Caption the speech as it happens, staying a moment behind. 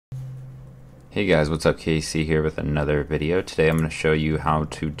Hey guys, what's up? Casey here with another video. Today I'm going to show you how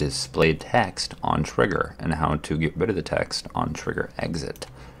to display text on Trigger and how to get rid of the text on Ontriggerexit.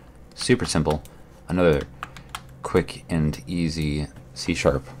 Super simple. Another quick and easy C#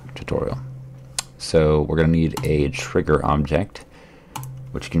 tutorial. So we're going to need a trigger object,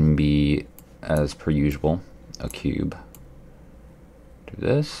 which can be, as per usual, a cube. Do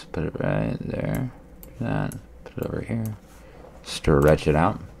this, put it right there, do that, put it over here, stretch it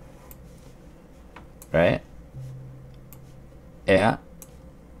out. Right? Yeah.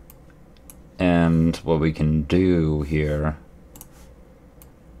 And what we can do here,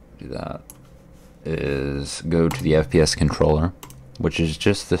 do that, is go to the Fps Controller, which is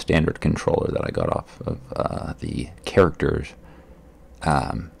just the standard controller that I got off of the characters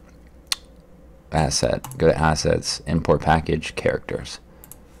asset. Go to Assets, Import Package, Characters,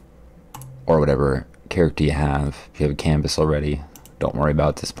 or whatever character you have. If you have a canvas already, don't worry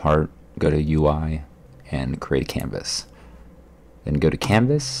about this part. Go to UI and create a canvas. Then go to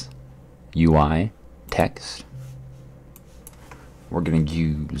Canvas, UI, Text. We're going to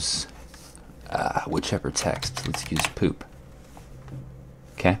use whichever text. Let's use poop.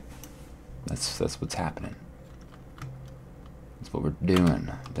 Okay? That's what's happening. That's what we're doing.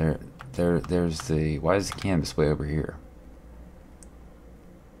 There's the... Why is the canvas way over here?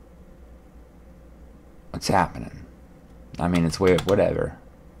 What's happening? I mean, it's way... Whatever.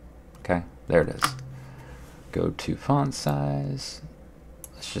 Okay? There it is. Go to font size.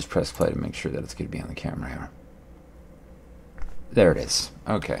 Let's just press play to make sure that it's going to be on the camera here. There it is.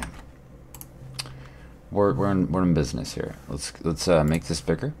 Okay. We're in business here. Let's make this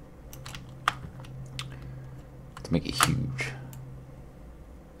bigger. Let's make it huge.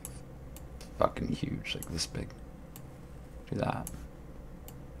 Fucking huge, like this big. Do that.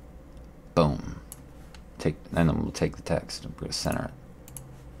 Boom. And then we'll take the text and we're going to center it.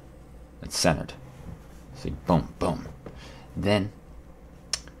 It's centered. See, boom, boom. Then,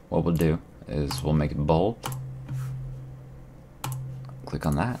 what we'll do is we'll make it bold. Click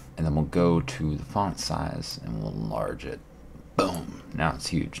on that, and then we'll go to the font size and we'll enlarge it. Boom. Now it's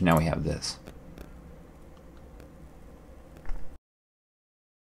huge. Now we have this.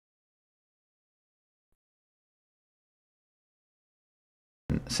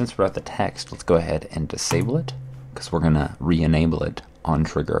 Since we're at the text, let's go ahead and disable it, because we're going to re-enable it on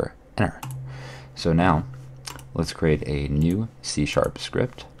trigger enter. So now, let's create a new C#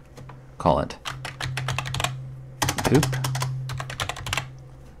 script. Call it poop.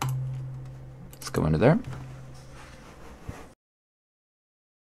 Let's go into there.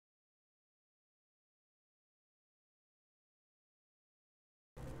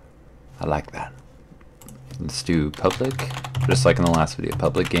 I like that. Let's do public, just like in the last video,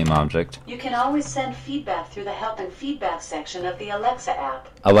 public game object. You can always send feedback through the help and feedback section of the Alexa app.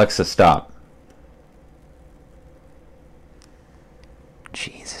 Alexa, stop.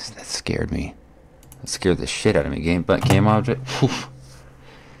 Jesus, that scared me. That scared the shit out of me. Game object. Whew.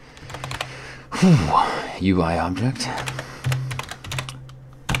 Whew. UI object.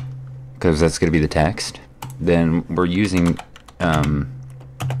 Because that's going to be the text. Then we're using we're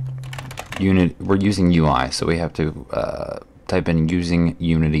using UI, so we have to type in using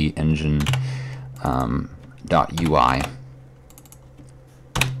Unity engine .ui, like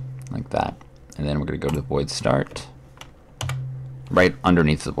that, and then we're going to go to the void start, right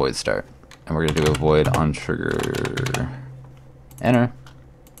underneath the void start, and we're going to do a void on trigger enter.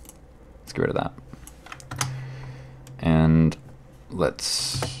 Let's get rid of that, and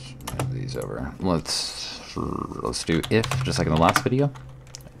let's move these over. Let's do if, just like in the last video,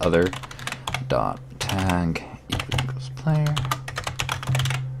 other dot tag equals player.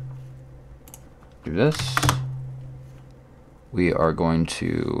 Do this. We are going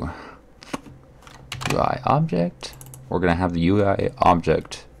to UI object. We're going to have the UI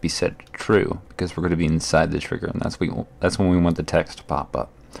object be set to true because we're going to be inside the trigger, and that's when we want the text to pop up.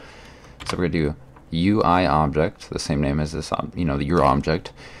 So we're going to do UI object, the same name as this, your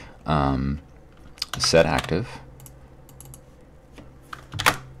object, set active.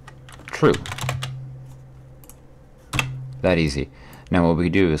 True. That easy. Now what we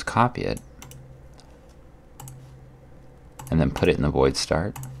do is copy it and then put it in the void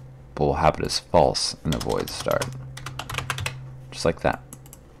start, but we'll have it as false in the void start, just like that.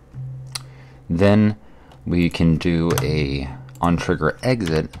 Then we can do a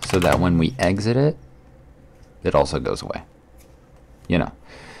Ontriggerexit so that when we exit it, it also goes away.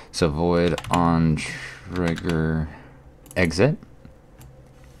 So void Ontriggerexit.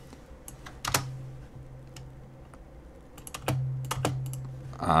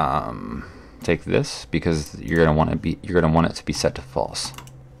 Take this because you're gonna want it to be set to false.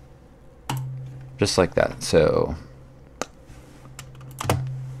 just like that. So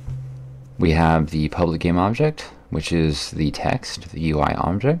we have the public game object, which is the text, the UI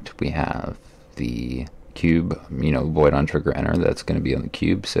object. We have the cube, void on trigger enter, that's going to be on the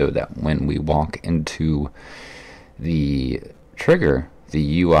cube, so that when we walk into the trigger,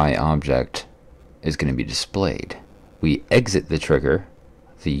 the UI object is going to be displayed. We exit the trigger,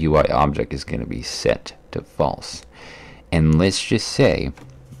 the UI object is going to be set to false. And let's just say,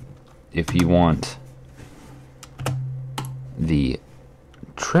 if you want the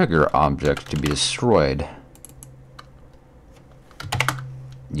trigger object to be destroyed,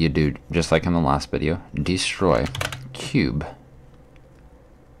 you do just like in the last video, destroy cube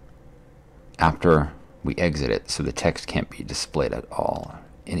after we exit it, so the text can't be displayed at all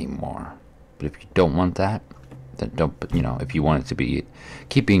anymore. But if you don't want that, then don't, if you want it to be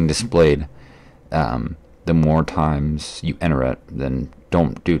keeping displayed the more times you enter it, then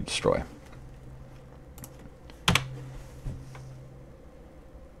don't do destroy.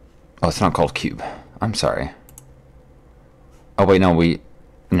 Oh, it's not called cube. I'm sorry. Oh wait,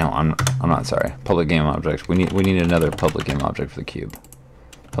 no, I'm not sorry. Public game object. We need another public game object for the cube.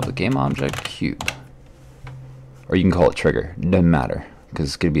 Public game object cube. Or you can call it trigger. Doesn't matter, because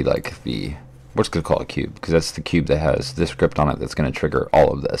it's gonna be like we're just gonna call it cube, because that's the cube that has this script on it that's gonna trigger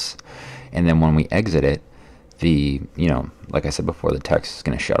all of this. And then when we exit it, like I said before, the text is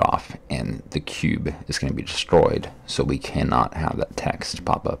gonna shut off and the cube is gonna be destroyed, so we cannot have that text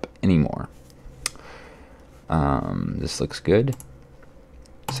pop up anymore. This looks good.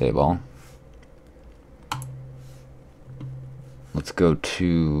 Save all. Let's go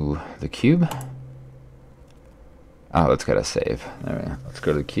to the cube. Oh, it's gotta save. There we go. Let's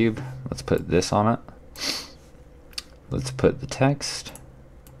go to the cube. Let's put this on it. Let's put the text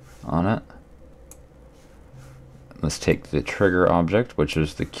on it. Let's take the trigger object, which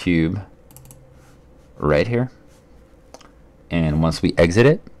is the cube right here. And once we exit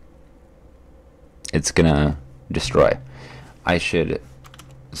it, it's gonna destroy. I should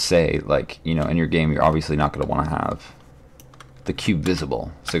say, like, in your game, you're obviously not gonna want to have the cube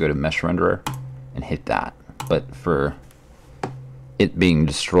visible. So go to mesh renderer and hit that. But for it being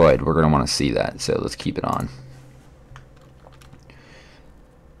destroyed, we're going to want to see that, so let's keep it on.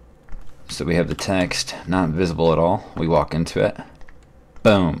 So we have the text not visible at all. We walk into it.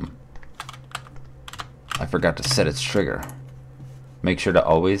 Boom. I forgot to set its trigger. Make sure to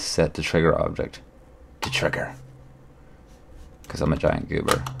always set the trigger object to trigger, because I'm a giant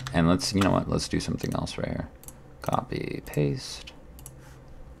goober. And let's, let's do something else right here. Copy, paste.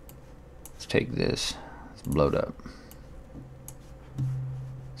 Let's take this. Blow it up.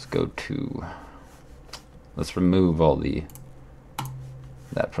 Let's go to, let's remove all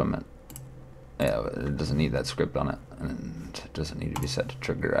that from it. Yeah, it doesn't need that script on it, and it doesn't need to be set to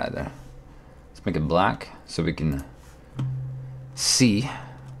trigger either. Let's make it black so we can see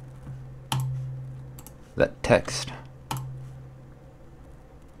that text.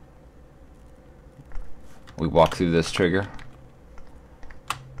 We walk through this trigger.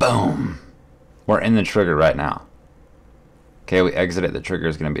 Boom! We're in the trigger right now. Okay, we exit it, the trigger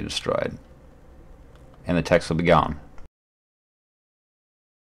is going to be destroyed. And the text will be gone.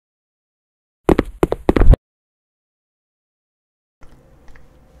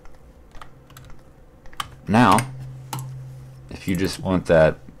 Now, if you just want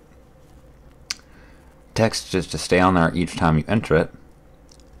that text just to stay on there each time you enter it,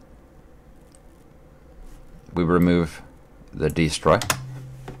 we remove the destroy.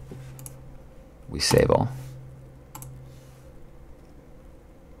 We save all.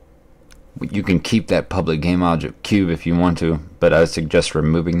 You can keep that public game object cube if you want to, but I suggest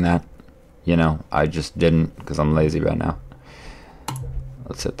removing that. I just didn't because I'm lazy right now.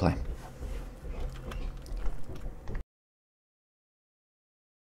 Let's hit play.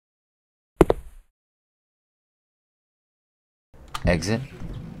 Exit,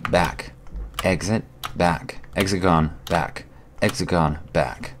 back, exit, back, exit gone, back, exit gone,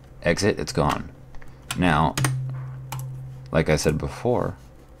 back, exit, it's gone. Now, like I said before,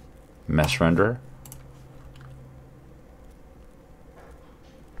 mesh renderer.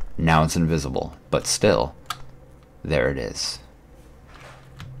 Now it's invisible, but still, there it is.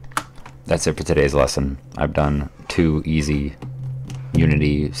 That's it for today's lesson. I've done 2 easy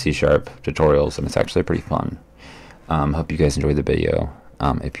Unity C# tutorials, and it's actually pretty fun. Hope you guys enjoyed the video.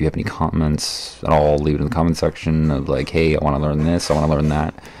 If you have any comments at all, leave it in the comment section of like, hey, I want to learn this, I want to learn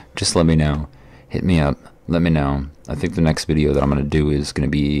that. Just let me know. Hit me up. Let me know. I think the next video that I'm going to do is going to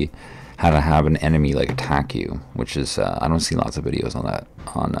be how to have an enemy like attack you, which is, I don't see lots of videos on that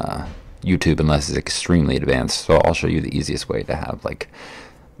on YouTube unless it's extremely advanced. So I'll show you the easiest way to have like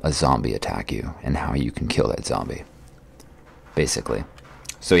a zombie attack you and how you can kill that zombie, basically.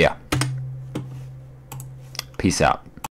 So yeah, peace out.